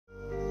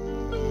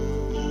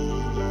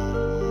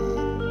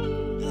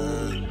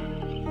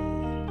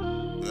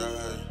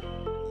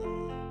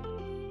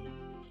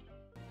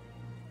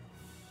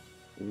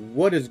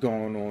What is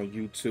going on,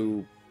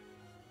 YouTube?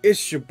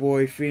 It's your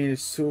boy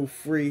Phoenix 2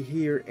 Free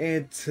here,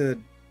 and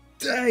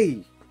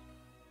today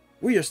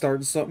we are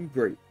starting something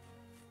great.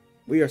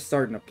 We are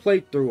starting a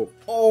playthrough of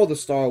all the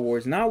Star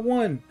Wars, not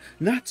one,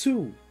 not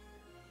two,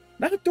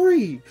 not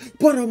three,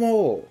 but them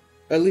all.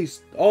 At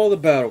least all the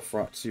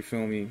Battlefronts, you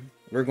feel me?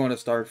 We're going to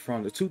start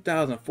from the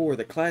 2004,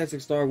 the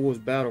classic Star Wars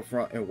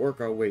Battlefront, and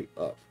work our way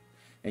up.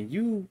 And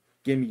you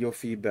give me your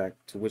feedback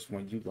to which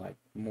one you like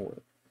more.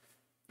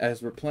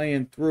 As we're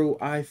playing through,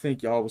 I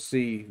think y'all will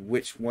see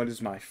which one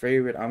is my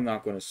favorite. I'm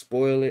not going to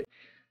spoil it.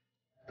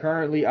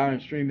 Currently, I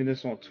am streaming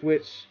this on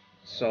Twitch.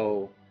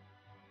 So,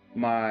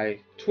 my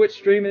Twitch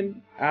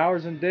streaming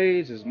hours and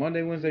days is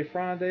Monday, Wednesday,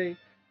 Friday,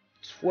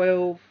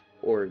 12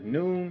 or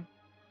noon.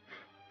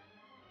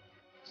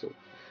 So,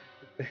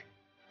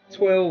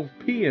 12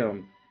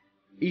 p.m.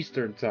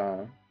 Eastern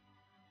Time.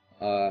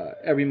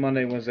 Every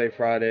Monday, Wednesday,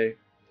 Friday.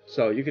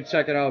 So you can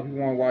check it out if you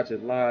want to watch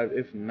it live.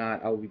 If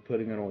not, I will be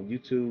putting it on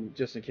YouTube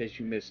just in case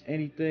you miss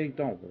anything.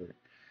 Don't worry.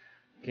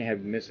 Can't have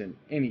you missing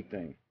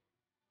anything.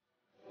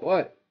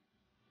 But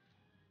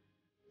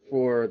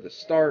for the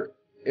start,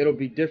 it'll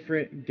be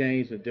different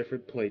games and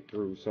different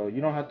playthroughs. So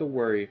you don't have to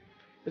worry.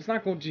 It's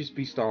not going to just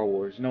be Star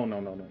Wars. No.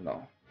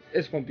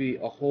 It's going to be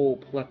a whole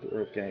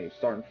plethora of games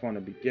starting from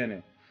the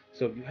beginning.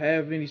 So if you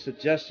have any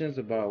suggestions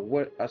about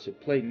what I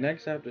should play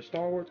next after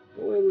Star Wars,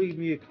 go ahead and leave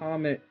me a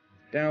comment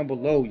down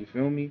below, you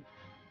feel me?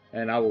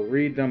 And I will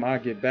read them. I'll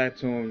get back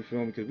to them, you feel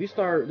me? Because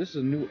this is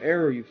a new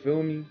era, you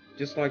feel me?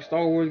 Just like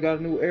Star Wars got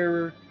a new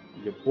era,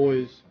 your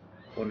boys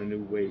on a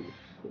new wave.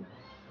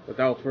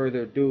 Without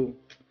further ado,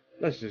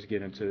 let's just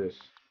get into this.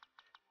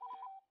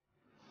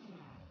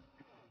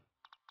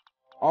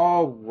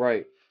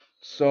 Alright,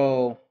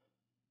 so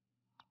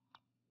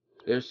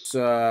there's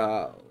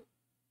at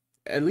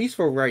least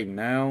for right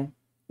now,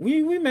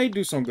 we may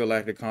do some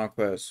Galactic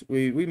Conquest.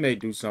 We may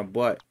do some,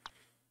 but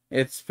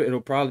it'll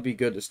probably be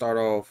good to start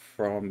off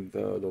from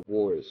the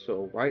wars.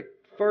 So right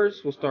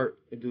first we'll start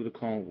and do the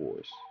Clone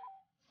Wars.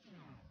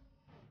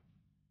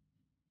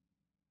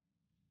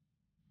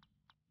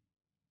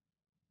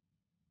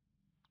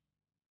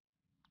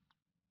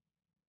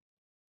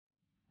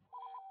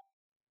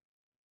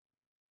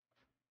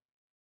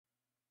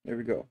 There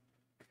we go.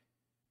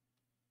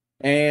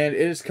 And it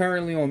is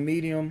currently on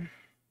medium.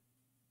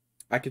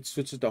 I could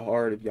switch it to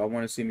hard if y'all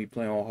want to see me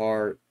play on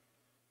hard.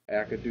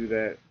 I could do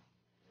that.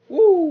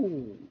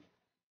 Woo!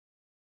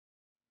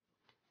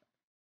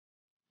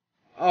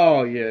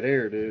 Oh yeah,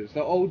 there it is.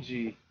 The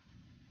OG.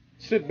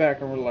 Sit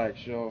back and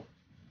relax, y'all.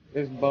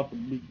 It's about to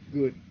be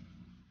good.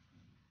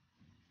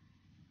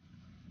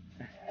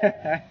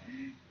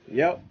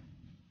 Yep.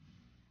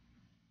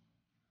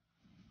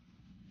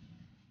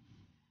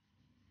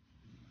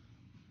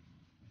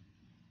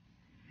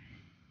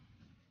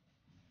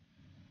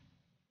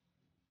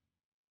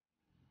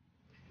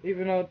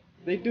 Even though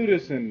they do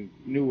this in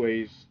new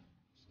ways,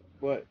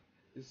 but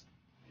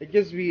it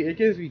gives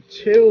me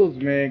chills,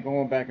 man,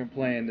 going back and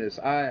playing this.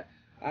 I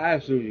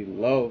absolutely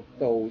love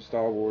the old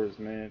Star Wars,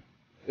 man.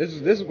 This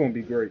is gonna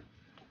be great.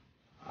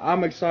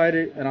 I'm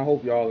excited, and I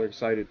hope y'all are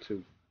excited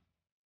too.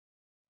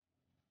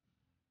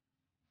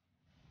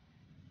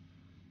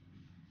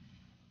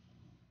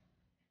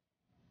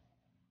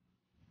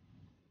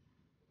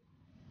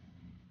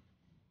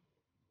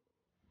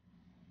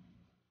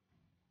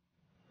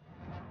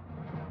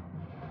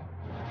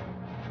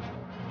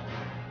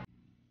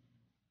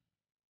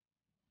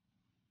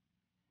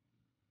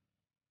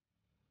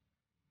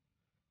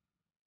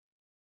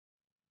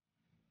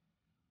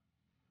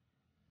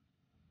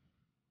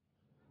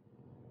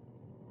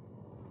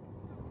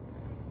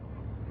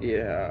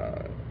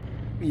 Yeah,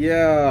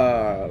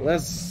 yeah.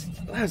 Let's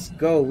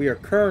go. We are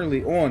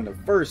currently on the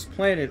first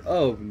planet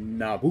of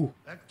Naboo.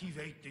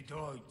 Activate the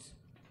droids.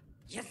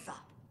 Yes, sir.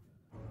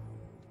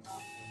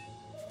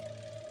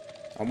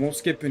 I won't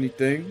skip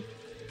anything.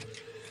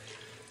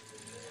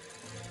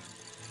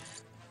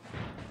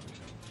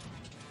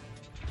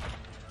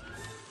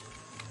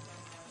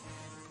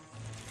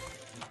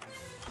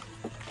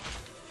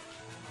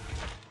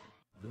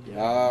 The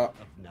Yeah.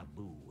 men of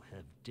Naboo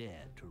have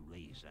dared to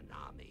raise an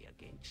army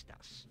against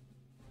us.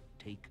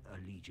 Take a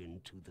legion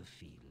to the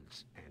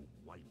fields and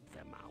wipe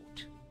them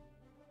out.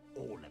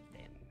 All of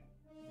them.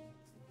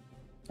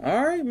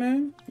 Alright,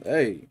 man.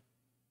 Hey,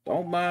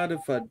 don't mind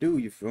if I do,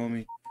 you feel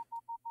me?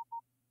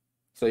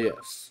 So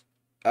yes.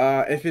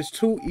 If it's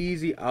too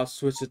easy, I'll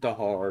switch it to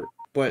hard.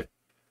 But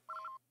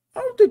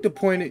I don't think the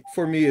point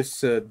for me is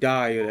to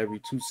die at every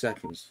 2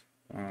 seconds.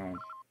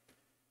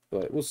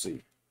 But we'll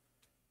see.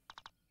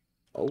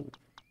 Oh.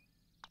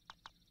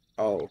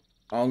 Oh,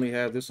 I only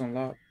have this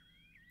unlocked.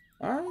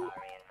 Alright.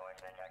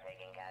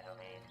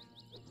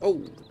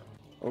 Oh,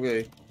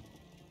 okay.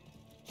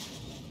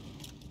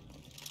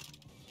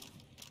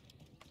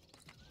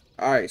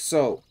 Alright,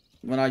 so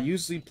when I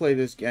usually play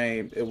this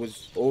game, it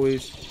was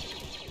always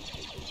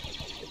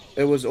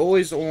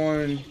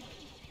on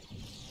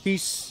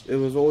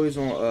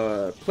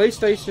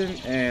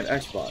PlayStation and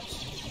Xbox.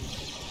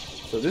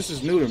 So this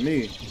is new to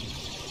me.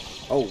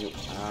 Oh,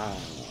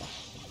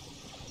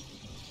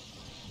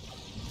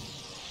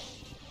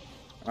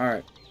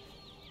 Alright.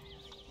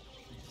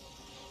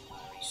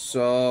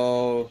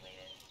 So,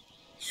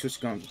 switch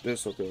gun to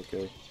this. Okay,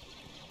 okay.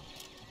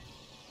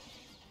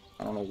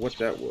 I don't know what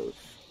that was.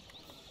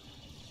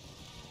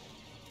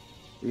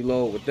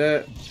 Reload with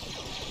that.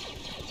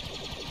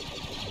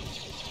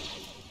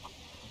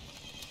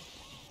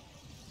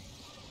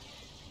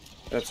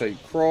 That's how you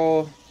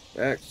crawl.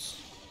 X.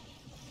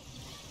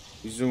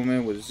 You zoom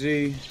in with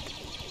Z.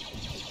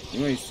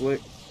 You ain't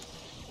slick.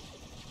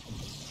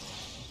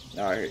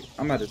 Alright,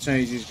 I'm about to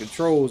change these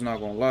controls, not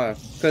gonna lie.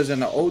 Because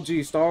in the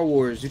OG Star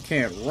Wars, you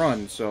can't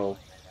run, so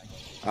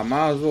I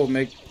might as well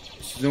make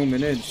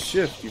zooming in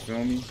shift, you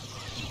feel me?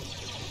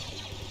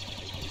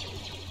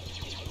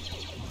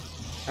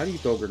 How do you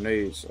throw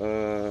grenades?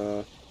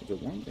 Is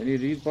it one? Any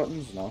of these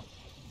buttons? No.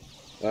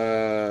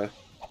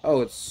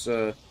 Oh, it's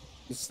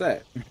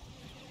that.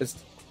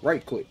 It's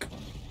right click.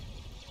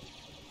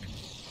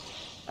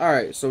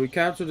 Alright, so we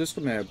captured this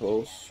command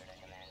post.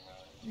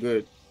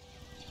 Good.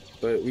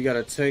 But we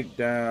gotta take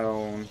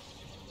down...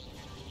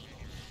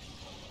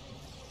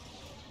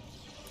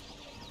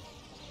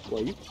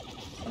 Well, you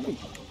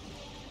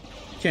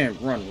can't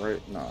run,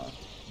 right? Nah.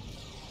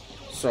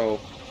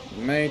 So,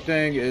 the main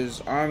thing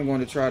is I'm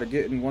going to try to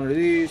get in one of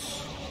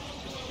these.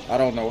 I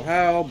don't know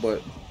how,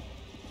 but...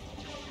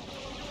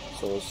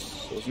 So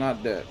it's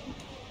not that.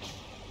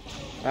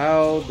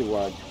 How do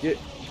I get...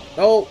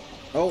 Oh!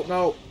 Oh,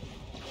 no!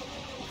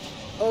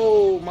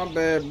 Oh, my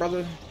bad,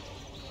 brother.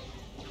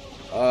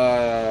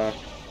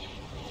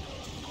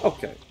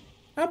 Okay.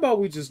 How about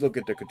we just look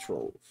at the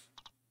controls?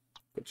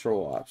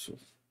 Control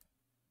options.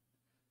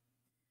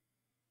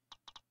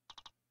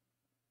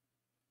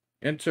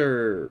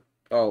 Enter.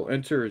 Oh,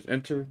 enter is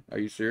enter. Are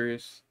you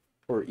serious?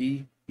 Or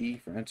E? E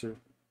for enter.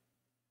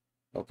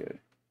 Okay.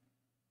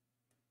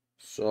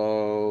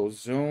 So,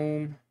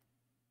 zoom.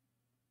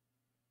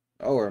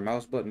 Oh, or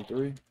mouse button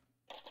 3.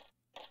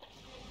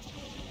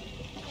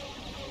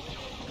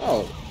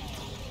 Oh.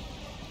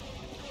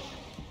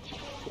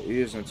 So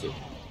E is enter.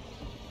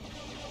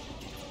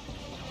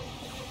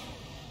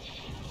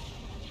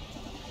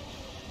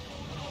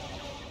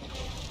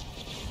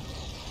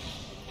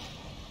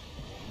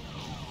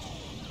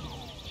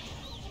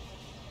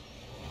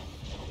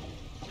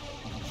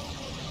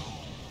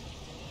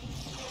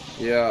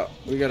 Yeah,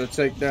 we gotta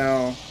take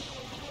down.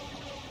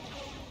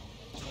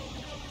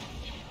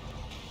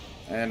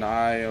 And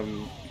I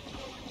am...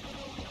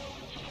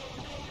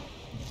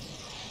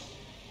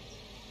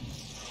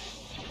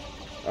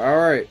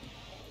 Alright.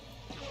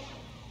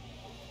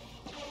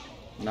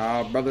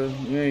 Nah, brother,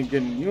 you ain't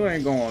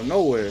going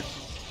nowhere.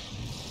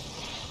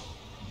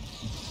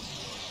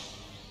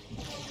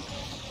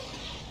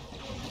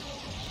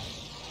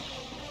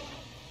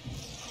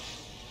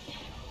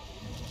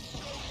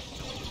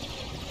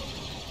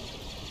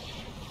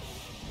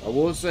 I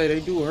will say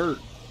they do hurt.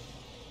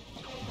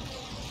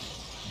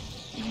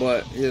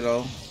 But, you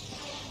know.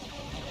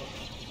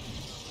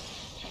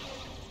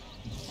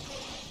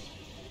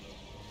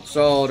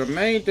 So the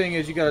main thing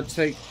is you gotta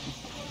take...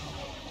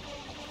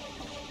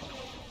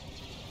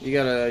 You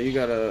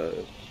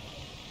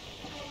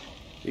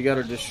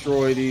gotta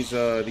destroy these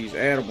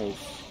animals.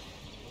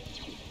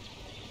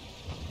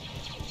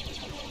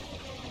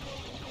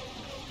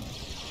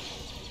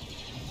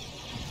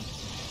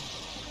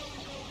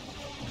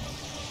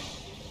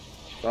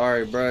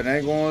 Sorry, bro, it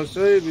ain't gonna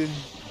save you.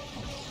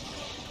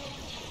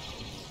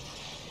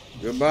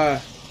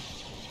 Goodbye.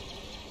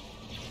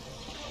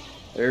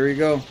 There we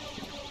go.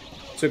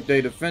 Took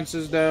their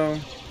defenses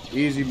down.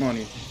 Easy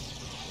money.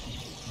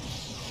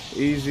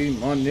 Easy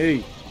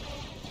money.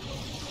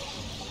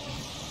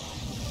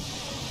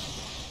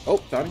 Oh,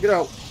 time to get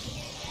out.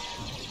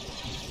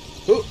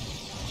 Huh.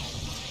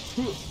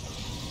 Huh.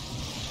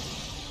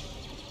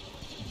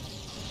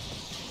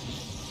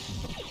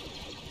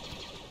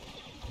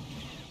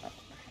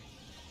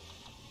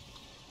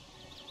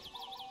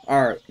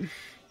 All right.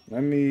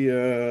 Let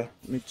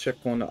me check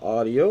on the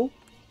audio.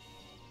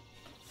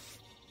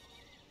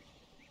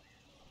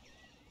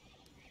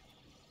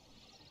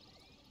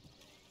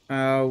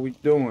 How we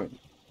doing?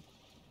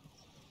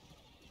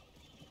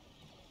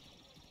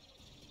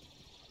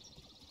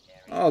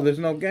 Oh, there's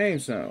no game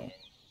sound.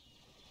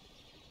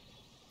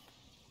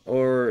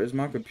 Or is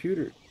my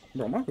computer...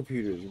 Bro, my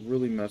computer is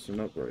really messing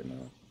up right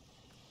now.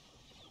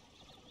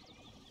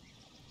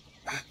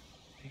 Ah,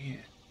 man.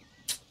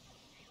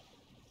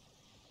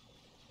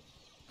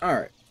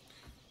 Alright.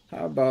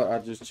 How about I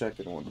just check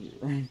it on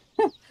here?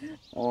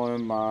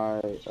 On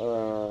my,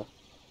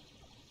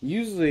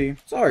 usually,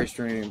 sorry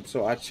stream,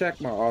 so I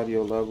check my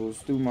audio levels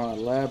through my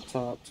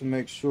laptop to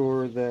make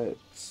sure that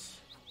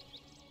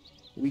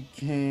we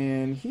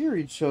can hear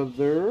each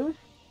other.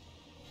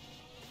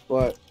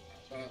 But,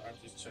 I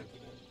just checked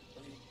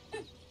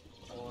it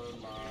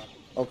on my,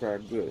 okay,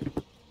 good.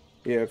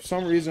 Yeah, for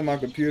some reason my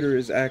computer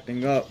is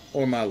acting up,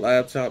 or my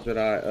laptop that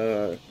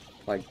I,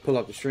 like, pull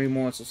up the stream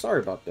on, so sorry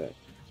about that.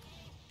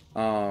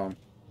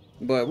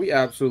 But we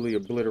absolutely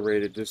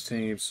obliterated this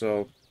team,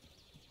 so...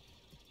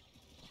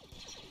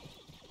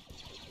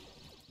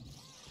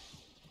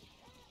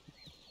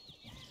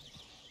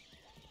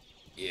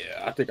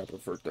 I think I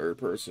prefer third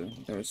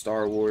person in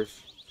Star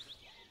Wars.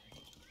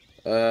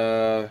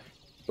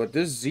 But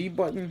this Z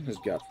button has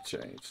got to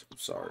change. I'm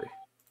sorry.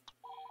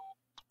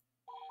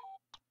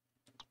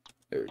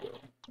 There we go.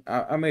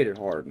 I made it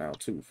hard now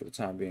too for the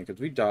time being because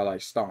we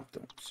like stomped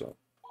them. So,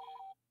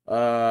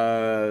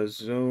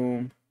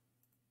 zoom,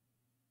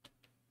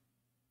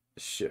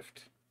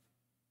 shift.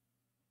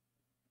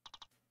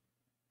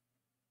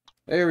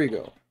 There we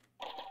go.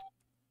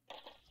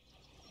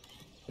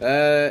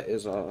 That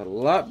is a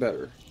lot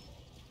better.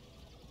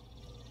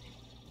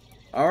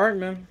 All right,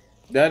 man.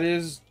 That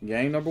is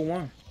game number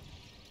 1.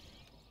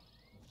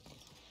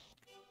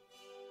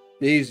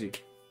 Easy.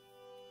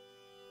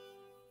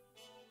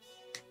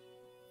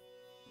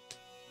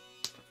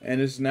 And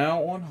it's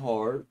now on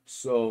hard,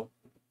 so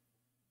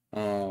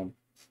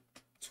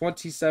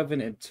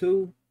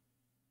 27-2.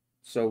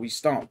 So we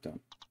stomped them.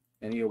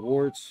 Any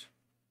awards?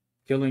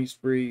 Killing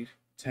spree,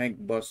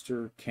 tank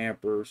buster,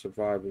 camper,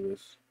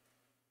 survivalist,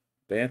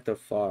 bantha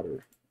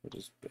fodder. What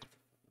is bantha?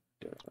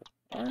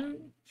 Alright,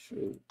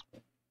 shoot.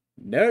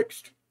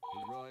 Next.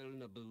 The Royal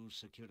Naboo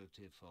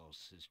Security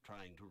Force is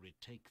trying to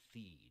retake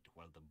Theed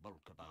while the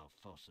bulk of our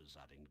forces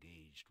are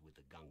engaged with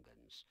the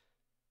Gungans.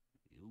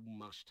 You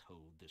must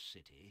hold the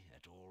city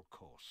at all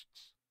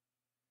costs.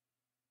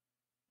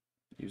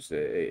 Use the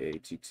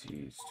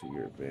AATTs to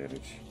your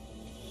advantage.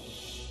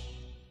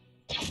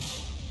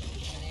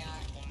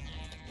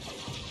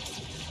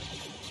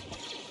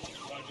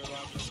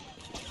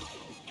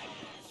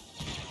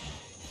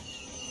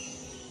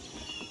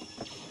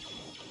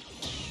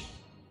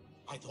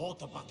 I thought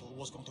the battle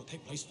was going to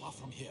take place far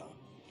from here.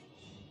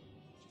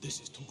 This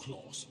is too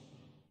close.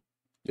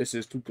 This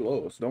is too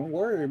close. Don't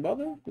worry,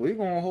 brother. We're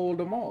gonna hold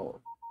them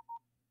all.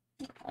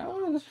 I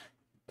was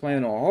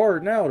playing on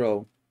hard now,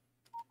 though.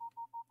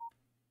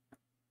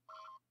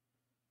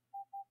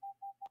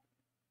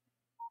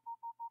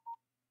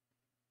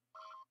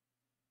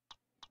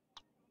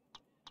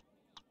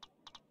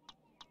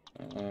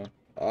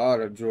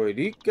 The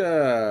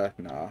droidika.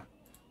 Nah.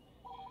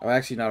 I'm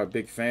actually not a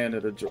big fan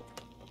of the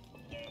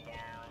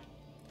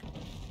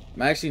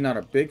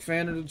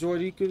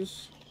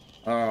droidikas.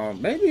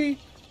 Maybe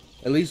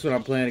at least when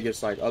I'm playing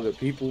against like other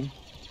people.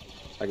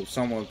 Like if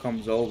someone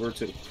comes over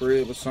to the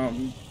crib or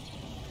something.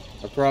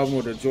 The problem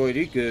with the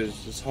droidika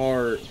is it's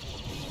hard.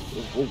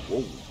 Whoa,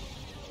 whoa.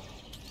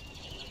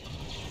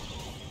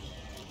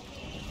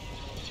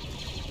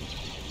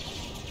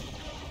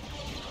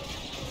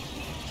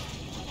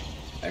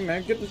 Hey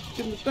man, get the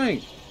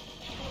thing.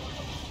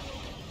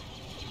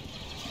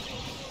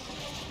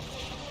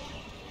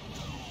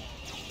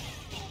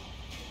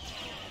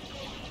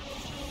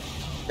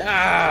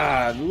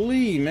 Ah,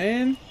 Lee,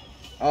 man.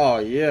 Oh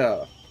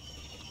yeah.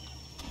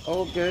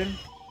 Okay.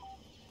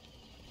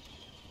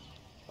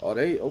 Oh,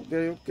 they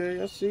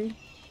okay. I see.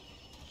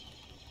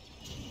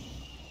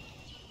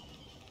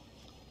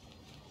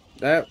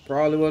 That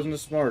probably wasn't the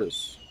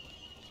smartest.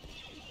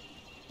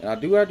 And I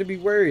do have to be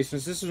wary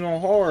since this is on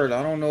hard.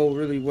 I don't know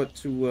really what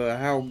to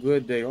how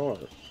good they are.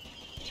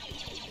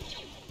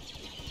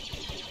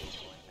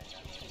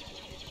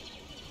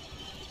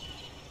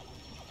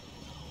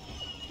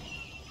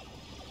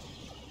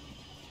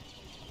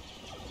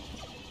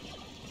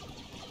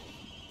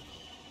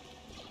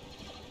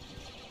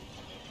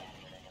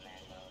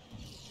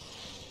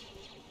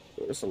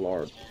 That's a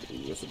large.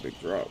 That's a big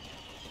drop.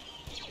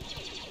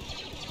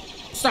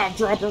 Stop,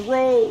 drop, and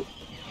roll.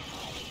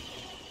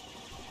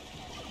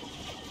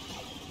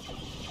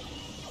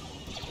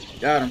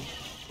 Got him.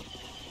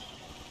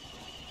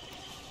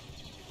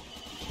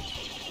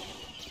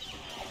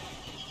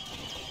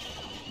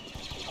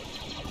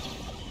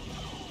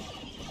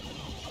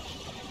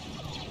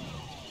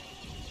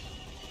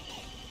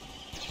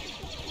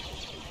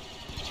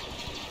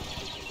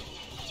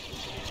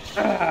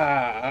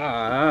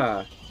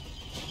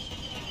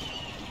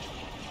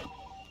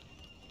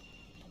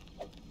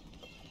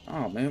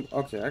 Oh man,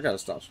 okay, I gotta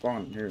stop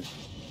spawning here.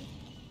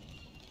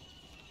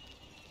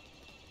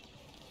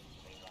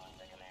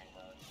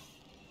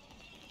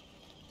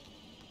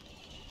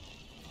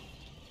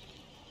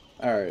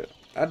 Alright,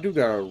 I do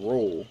gotta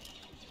roll.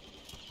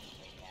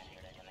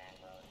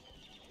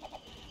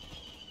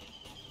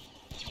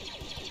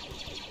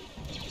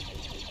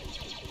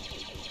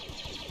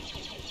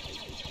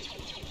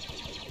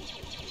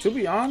 To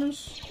be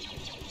honest,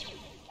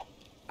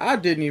 I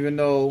didn't even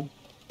know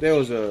there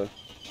was a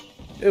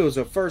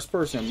first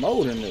person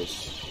mode in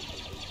this.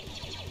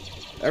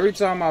 Every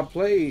time I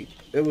played,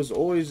 it was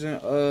always in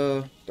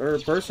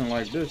third person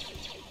like this.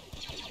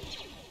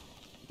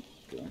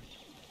 Okay.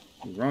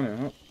 You running,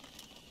 huh?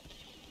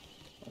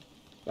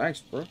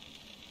 Thanks, bro.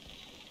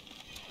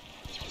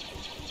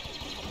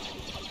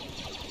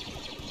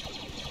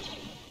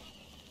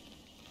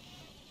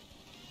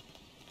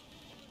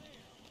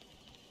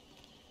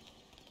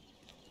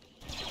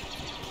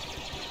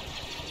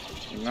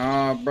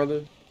 Nah,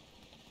 brother.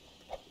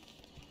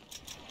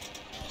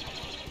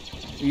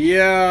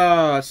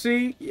 Yeah,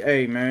 see?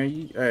 Hey,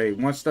 man. Hey,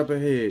 one step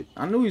ahead.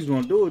 I knew he was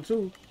going to do it,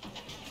 too.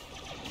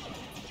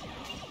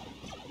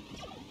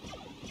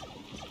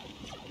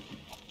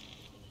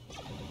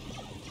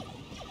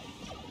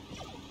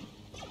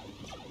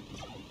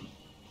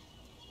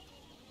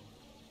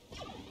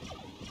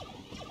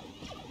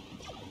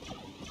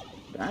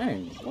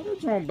 Dang, what are you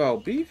talking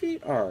about? Beefy?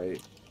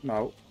 Alright, I'm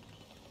out.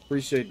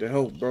 Appreciate the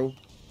help, bro.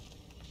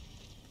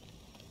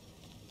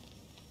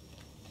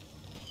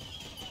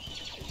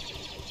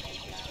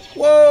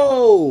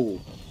 Whoa!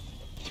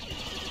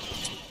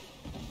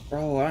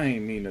 Bro, I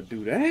ain't mean to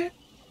do that.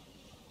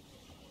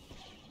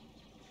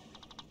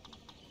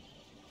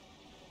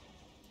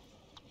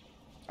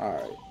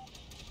 Alright.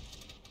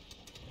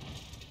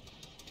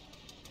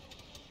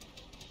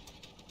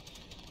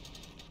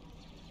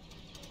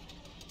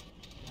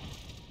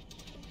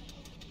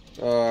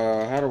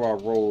 How do I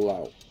roll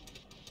out?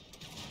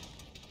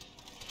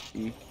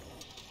 E.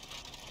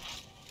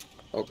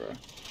 Okay.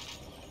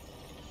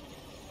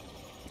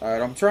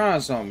 Alright, I'm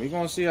trying something. We're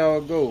gonna see how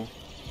it go.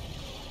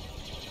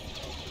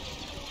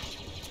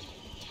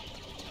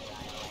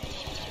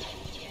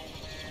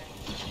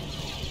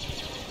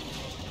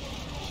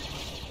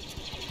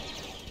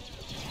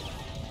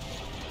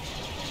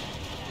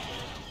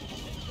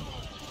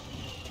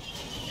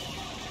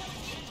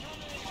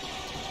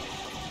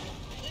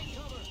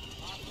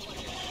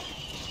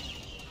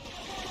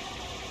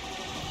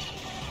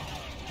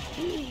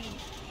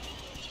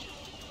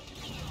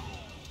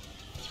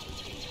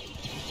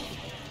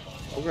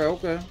 Okay,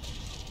 okay.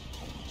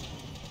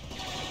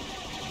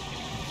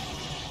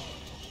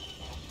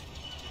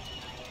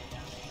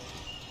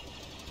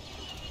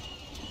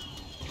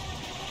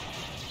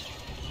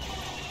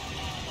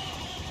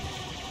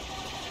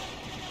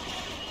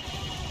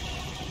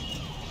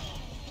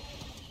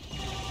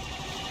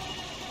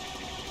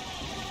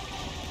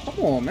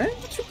 Come on, man.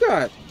 What you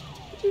got?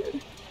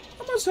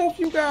 How much help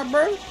you got,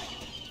 bro?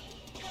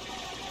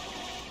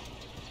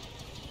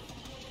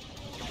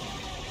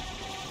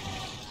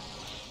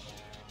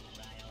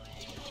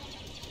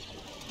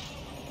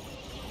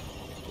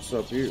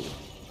 What's up here?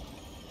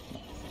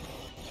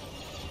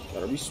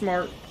 Gotta be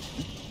smart.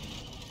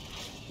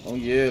 Oh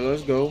yeah,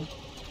 let's go.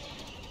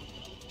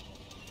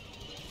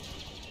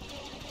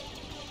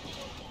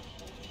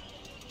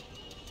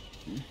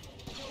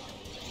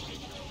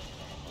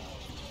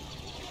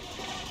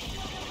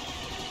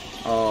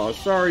 Oh,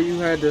 sorry you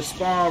had to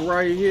spawn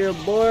right here,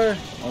 boy.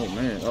 Oh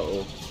man,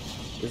 uh-oh.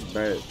 It's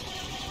bad.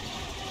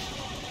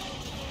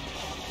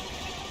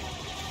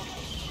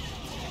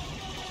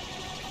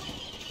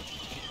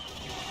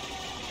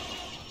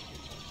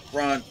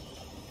 Run.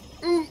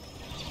 Ooh.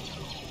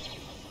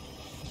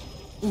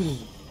 Ooh.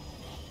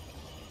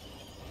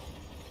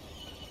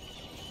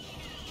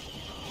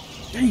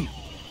 Damn.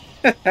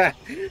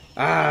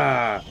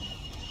 Ah.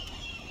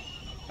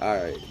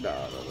 Alright,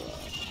 nah.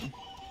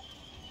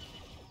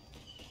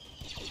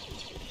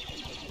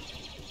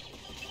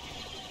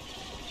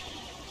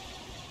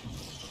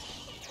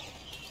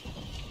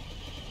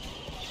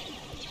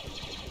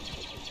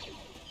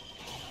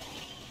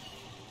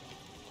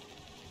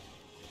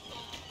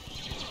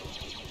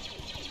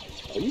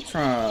 Are you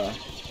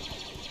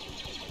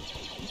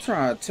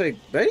trying to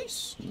take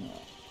base? No.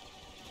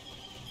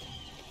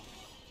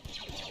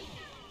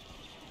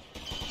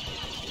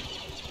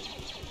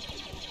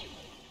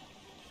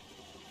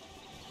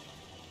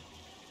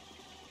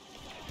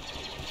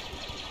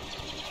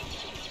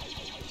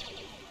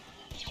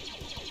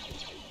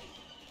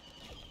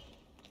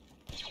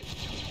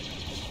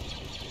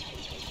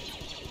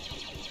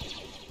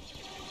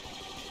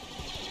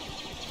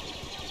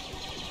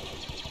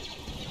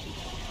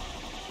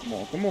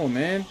 Come on,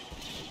 man.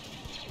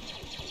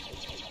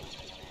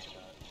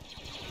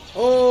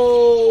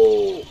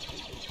 Oh,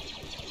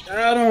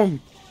 got him.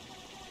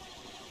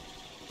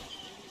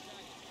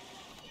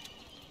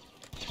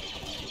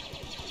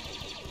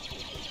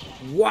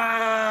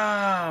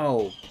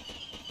 Wow.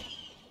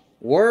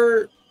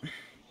 Word.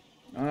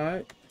 All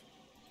right.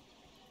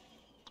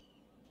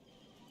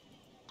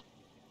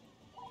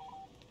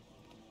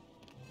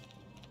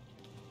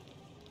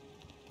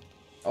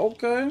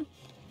 Okay.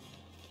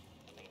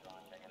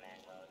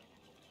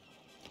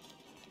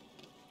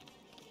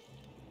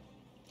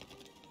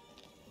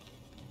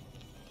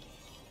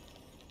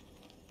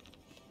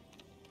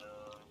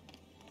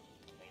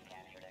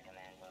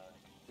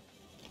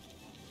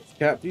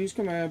 Cap these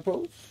command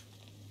posts.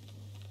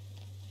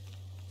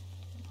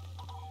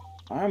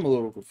 I'm a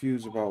little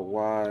confused about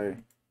why.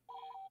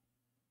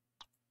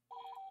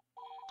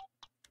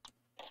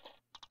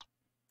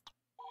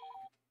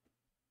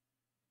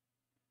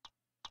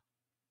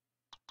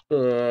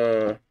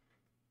 Uh.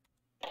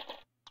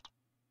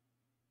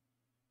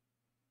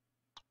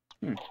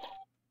 All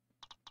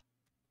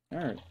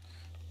right.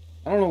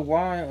 I don't know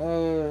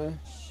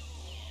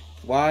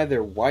why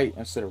they're white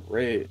instead of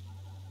red.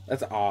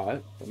 That's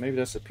odd, but maybe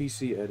that's a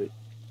PC edit.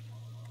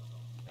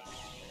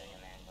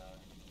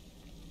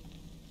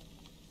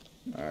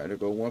 All right, I'll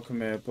go one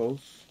command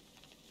post.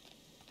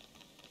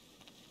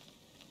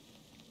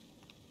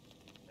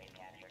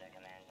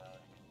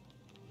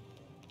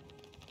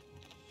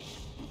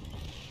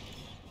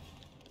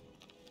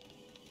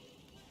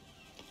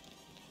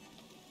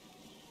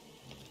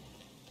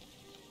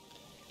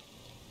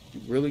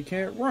 You really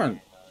can't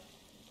run.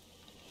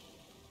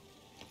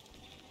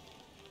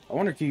 I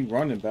want to keep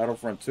running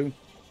Battlefront 2.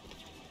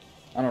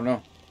 I don't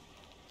know.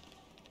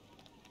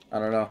 I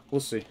don't know. We'll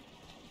see.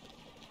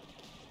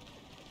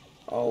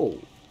 Oh.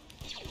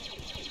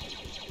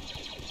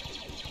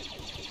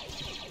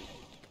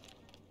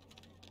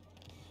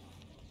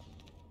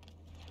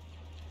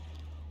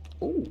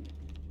 Ooh.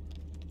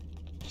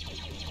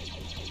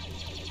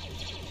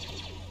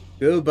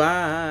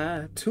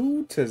 Goodbye.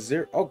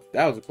 2-0. Oh,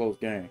 that was a close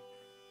game.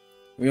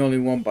 We only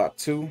won by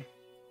 2.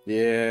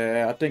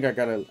 Yeah, I think I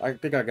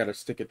gotta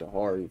stick it to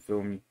hard, you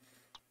feel me?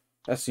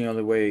 That's the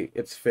only way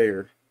it's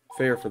fair.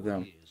 Fair for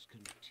them.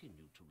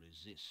 Continue to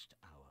resist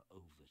our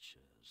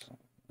overtures.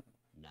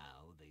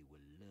 Now they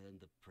will learn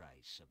the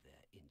price of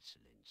their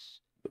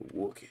insolence. The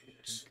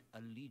Wookiees. Take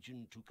a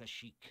legion to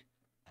Kashyyyk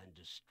and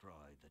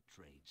destroy the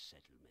trade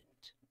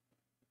settlement.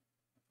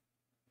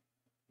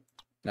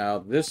 Now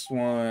this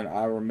one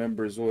I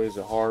remember is always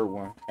a hard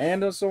one.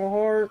 And it's so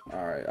hard.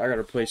 Alright, I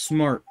gotta play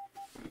smart.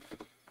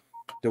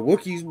 The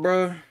Wookiees,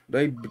 bruh,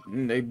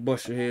 they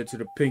bust your head to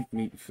the pink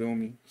meat, you feel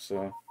me?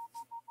 So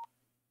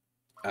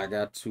I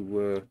got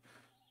to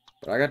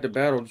but I got the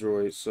battle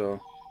droids,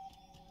 so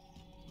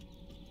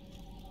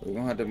we're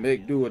gonna have to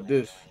make do with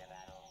this.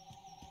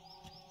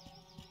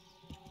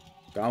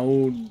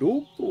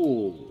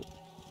 Gaunduku.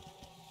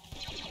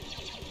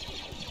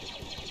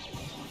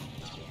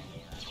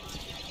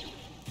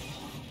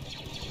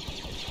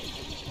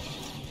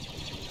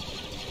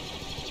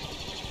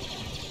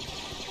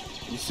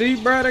 You see,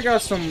 bro, they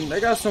got some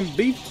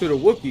beef to the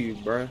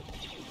Wookiees, bro.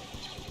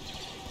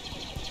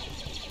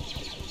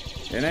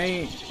 It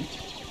ain't.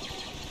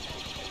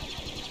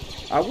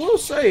 I will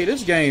say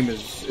this game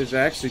is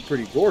actually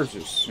pretty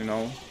gorgeous, you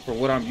know, from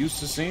what I'm used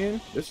to seeing.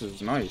 This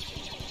is nice.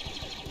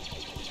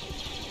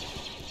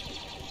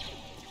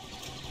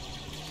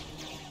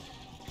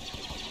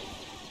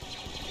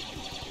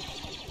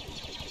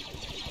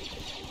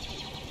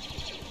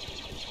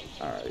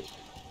 All right.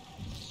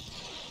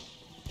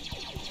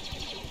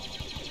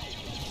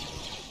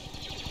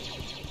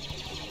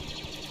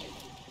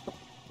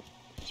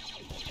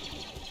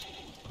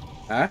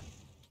 Huh?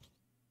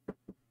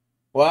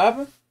 What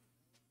happened?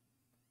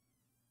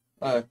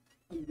 Alright.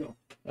 How you doing?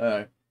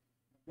 Alright.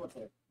 What's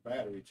that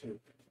battery too?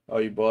 Oh,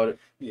 you bought it?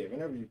 Yeah,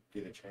 whenever you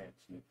get a chance,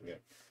 you forget.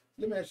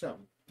 Let me ask you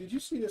something. Did you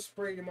see the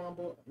spray your mom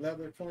bought,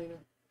 leather cleaner?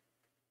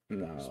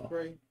 No.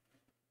 Spray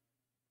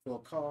for a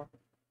car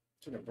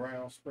to the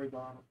brown spray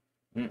bottle?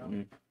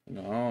 Mm-mm.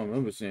 No, I don't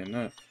remember seeing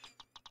that.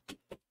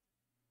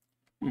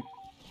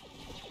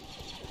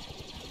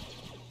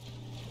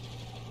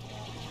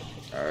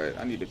 Alright,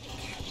 I need to...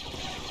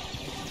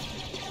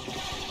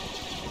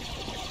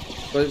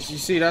 But you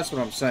see, that's what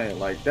I'm saying.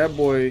 Like, that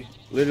boy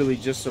literally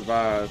just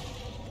survived.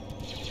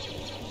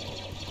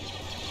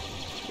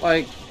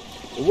 Like,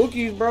 the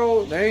Wookiees,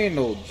 bro, they ain't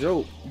no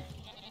joke.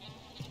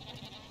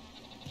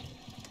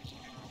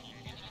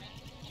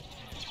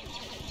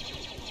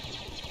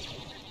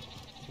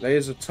 They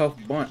is a tough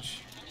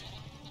bunch.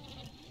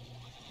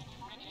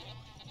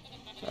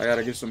 I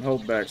gotta get some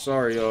help back.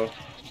 Sorry, y'all.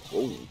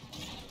 Oh.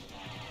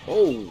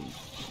 Oh.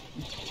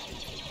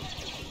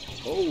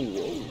 Oh,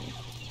 oh.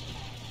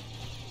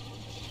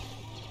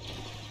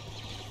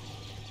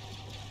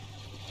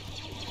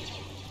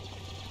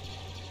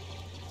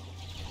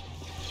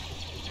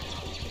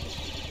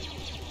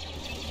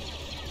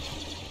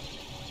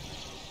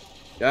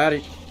 Got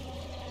it.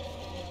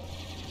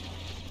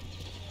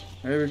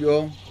 There we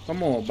go.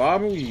 Come on,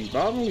 bob and weave,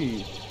 bob and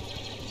weave.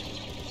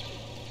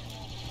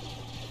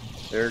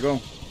 There we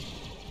go.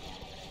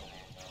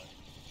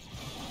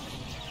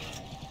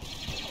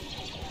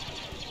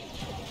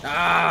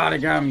 Ah, they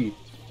got me.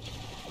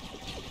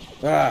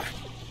 Ah.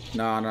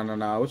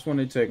 Nah. Which one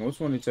they taking?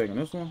 Which one they taking?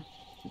 This one?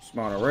 I'm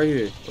spawning right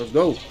here. Let's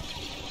go.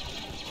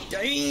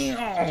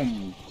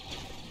 Damn.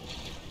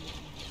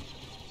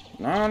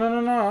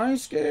 Nah. I ain't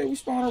scared. We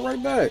spawning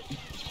right back.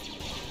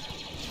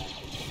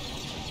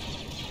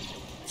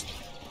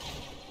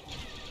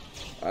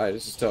 Alright,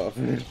 this is tough.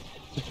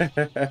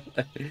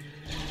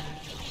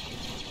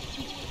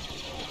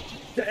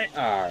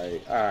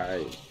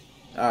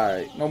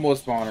 Alright. No more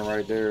spawning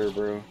right there,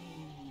 bro.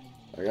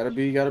 I gotta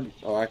be.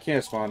 Oh, I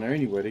can't spawn there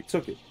anyway. They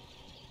took it.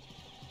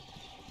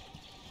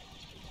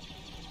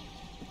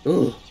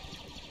 Ugh.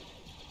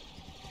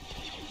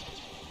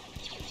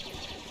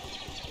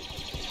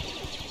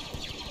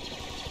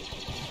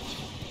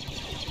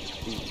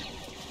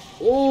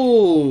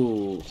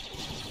 Ooh.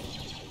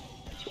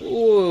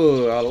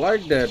 Ooh, I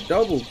like that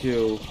double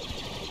kill.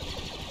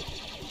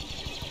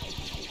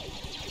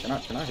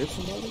 Can I hit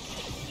somebody?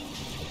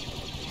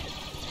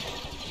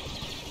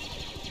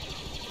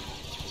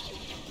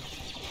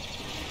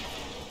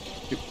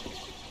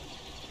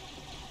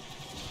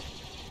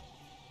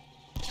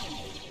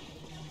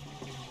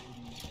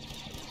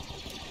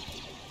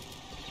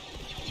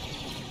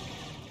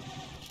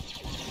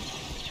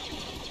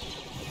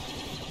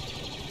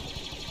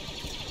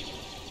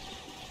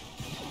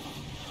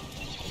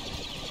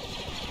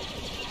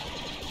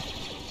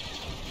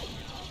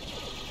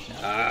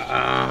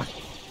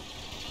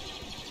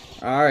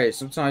 Alright,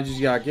 sometimes you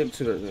just gotta get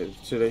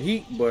to the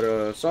heat,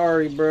 but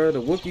sorry, bro,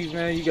 the Wookiees,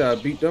 man, you gotta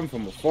beat them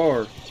from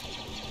afar.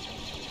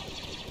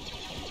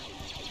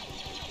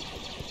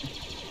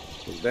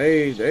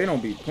 they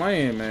don't be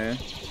playing, man.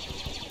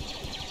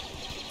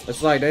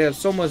 It's like they have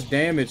so much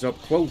damage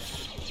up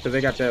close because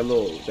they got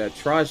that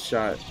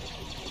tri-shot.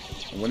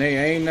 And when they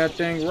aim that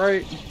thing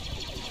right,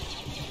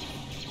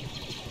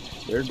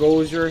 there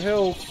goes your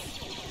health.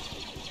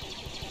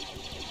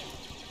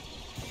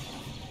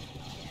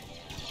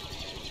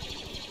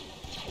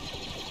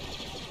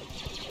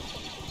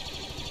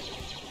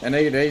 And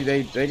they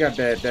got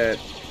that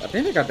I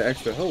think they got the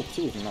extra health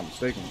too, if I'm not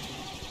mistaken.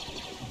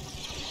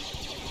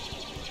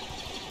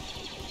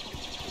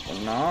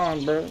 But nah,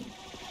 bro.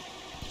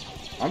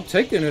 I'm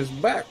taking this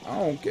back. I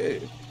don't care.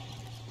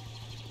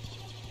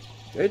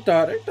 They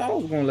thought I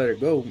was gonna let it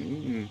go.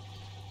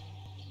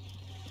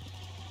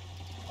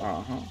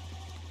 Uh-huh.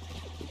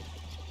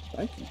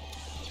 Thank you.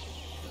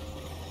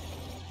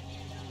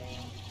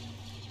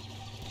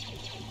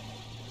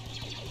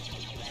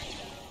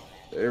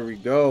 There we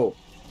go.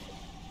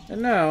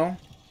 And now,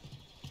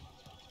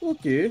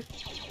 look here.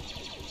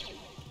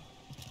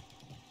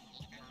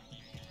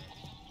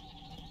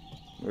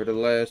 Where the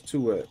last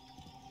two at?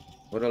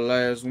 Where the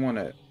last one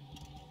at?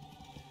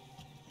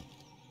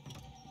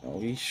 Oh,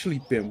 he's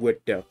sleeping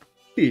with the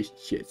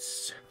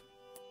fishes.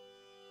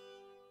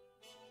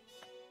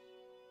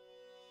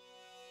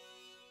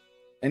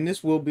 And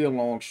this will be a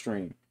long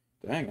stream.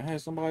 Dang, I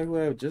had somebody who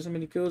had just as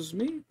many kills as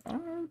me.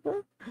 Alright,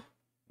 bro.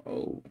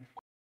 Oh.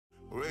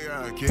 We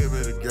gotta keep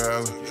it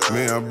together.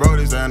 Me and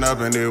Brody stand up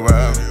and do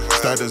well.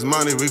 Start this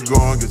money, we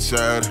gon' get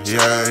shouted.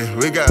 Yeah,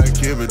 we gotta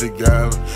keep it together.